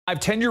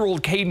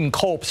10-year-old Kayden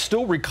Culp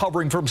still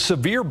recovering from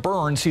severe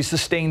burns he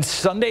sustained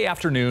Sunday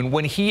afternoon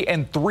when he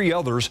and 3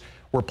 others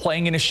were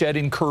playing in a shed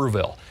in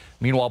Kerrville.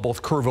 Meanwhile,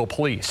 both Kerrville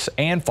police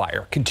and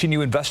fire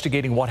continue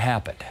investigating what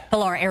happened.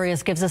 Pilar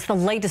Arias gives us the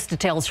latest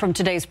details from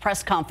today's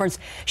press conference.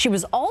 She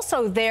was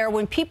also there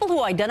when people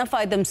who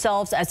identified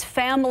themselves as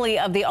family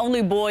of the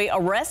only boy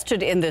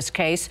arrested in this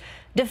case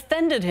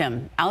defended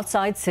him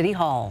outside City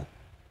Hall.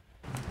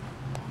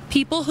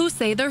 People who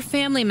say they're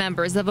family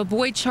members of a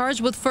boy charged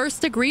with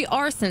first-degree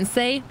arson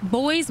say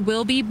boys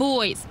will be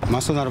boys. My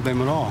son's not to blame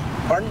at all.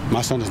 Pardon?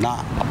 My son is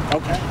not.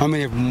 Okay. I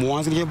mean, if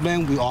one's gonna get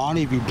blamed, we all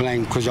need to be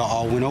blamed because y'all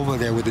all went over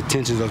there with the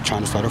intentions of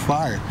trying to start a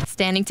fire.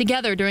 Standing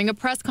together during a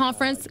press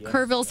conference,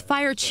 Kerrville's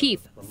fire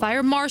chief,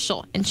 fire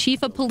marshal, and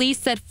chief of police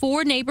said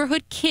 4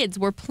 neighborhood kids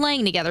were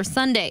playing together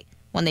Sunday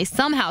when they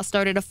somehow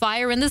started a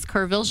fire in this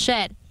Kerrville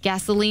shed.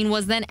 Gasoline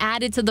was then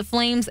added to the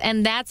flames,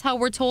 and that's how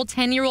we're told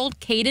 10-year-old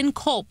Kayden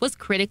Culp was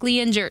critically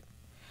injured.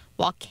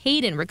 While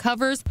Kayden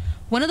recovers,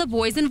 one of the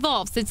boys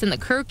involved sits in the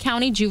Kerr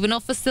County Juvenile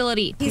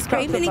Facility. He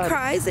screams and he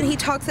cries and he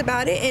talks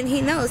about it, and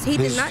he knows he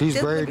did not He's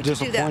very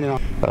disappointed.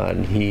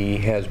 He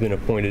has been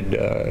appointed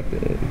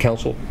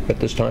counsel at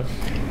this time,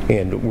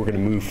 and we're going to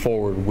move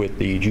forward with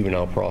the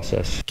juvenile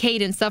process.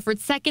 Kayden suffered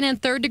 2nd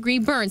and 3rd degree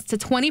burns to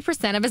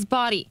 20% of his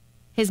body.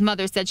 His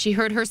mother said she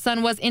heard her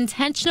son was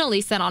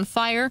intentionally set on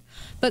fire,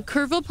 but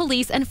Kerrville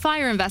police and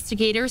fire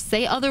investigators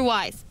say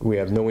otherwise. We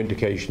have no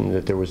indication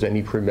that there was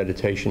any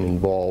premeditation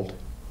involved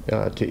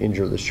to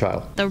injure this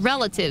child. The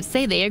relatives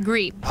say they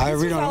agree.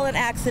 This is all an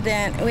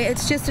accident.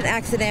 It's just an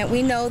accident.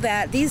 We know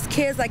that these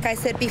kids, like I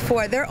said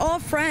before, they're all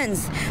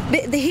friends.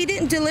 He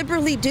didn't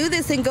deliberately do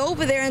this and go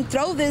over there and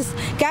throw this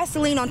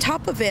gasoline on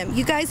top of him.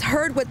 You guys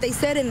heard what they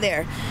said in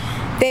there.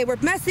 They were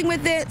messing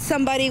with it.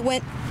 Somebody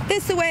went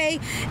this way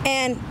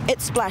and it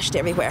splashed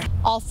everywhere.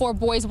 All 4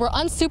 boys were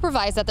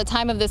unsupervised at the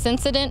time of this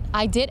incident.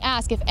 I did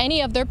ask if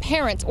any of their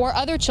parents or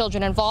other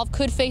children involved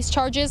could face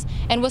charges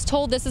and was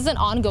told this is an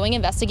ongoing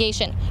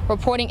investigation.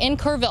 Reporting in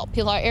Kerrville,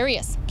 Pilar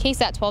Arias,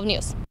 KSAT 12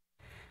 News.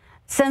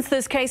 Since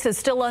this case is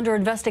still under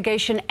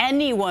investigation,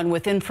 anyone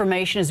with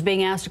information is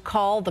being asked to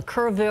call the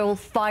Kerrville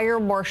Fire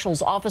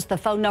Marshal's office. The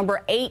phone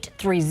number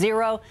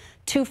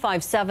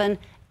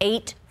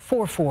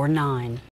 830-257-8449.